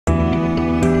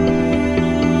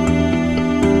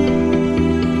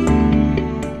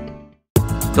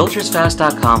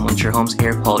FiltersFast.com wants your home's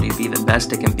air quality to be the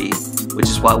best it can be, which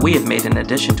is why we have made an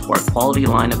addition to our quality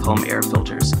line of home air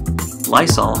filters.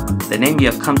 Lysol, the name you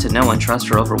have come to know and trust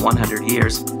for over 100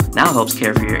 years, now helps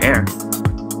care for your air.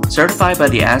 Certified by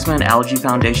the Asthma and Allergy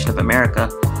Foundation of America,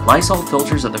 Lysol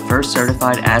filters are the first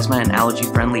certified asthma and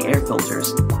allergy-friendly air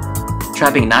filters.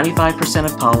 Trapping 95%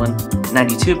 of pollen,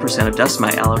 92% of dust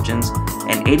mite allergens,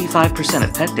 and 85%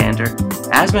 of pet dander,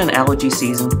 asthma and allergy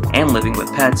season and living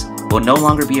with pets will no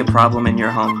longer be a problem in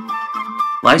your home.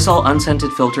 Lysol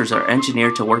unscented filters are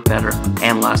engineered to work better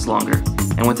and last longer,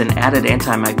 and with an added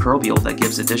antimicrobial that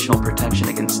gives additional protection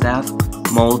against staph,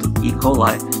 mold, E.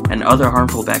 coli, and other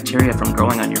harmful bacteria from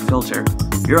growing on your filter,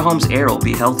 your home's air will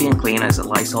be healthy and clean as a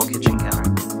Lysol kitchen counter.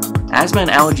 Asthma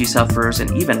and allergy sufferers and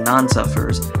even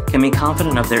non-sufferers can be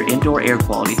confident of their indoor air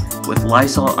quality with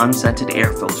Lysol unscented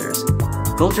air filters.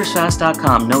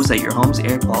 FiltersFast.com knows that your home's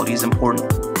air quality is important.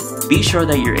 Be sure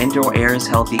that your indoor air is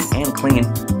healthy and clean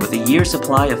with a year's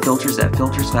supply of filters at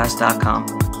FiltersFast.com.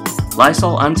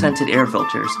 Lysol unscented air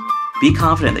filters. Be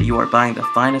confident that you are buying the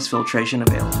finest filtration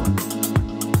available.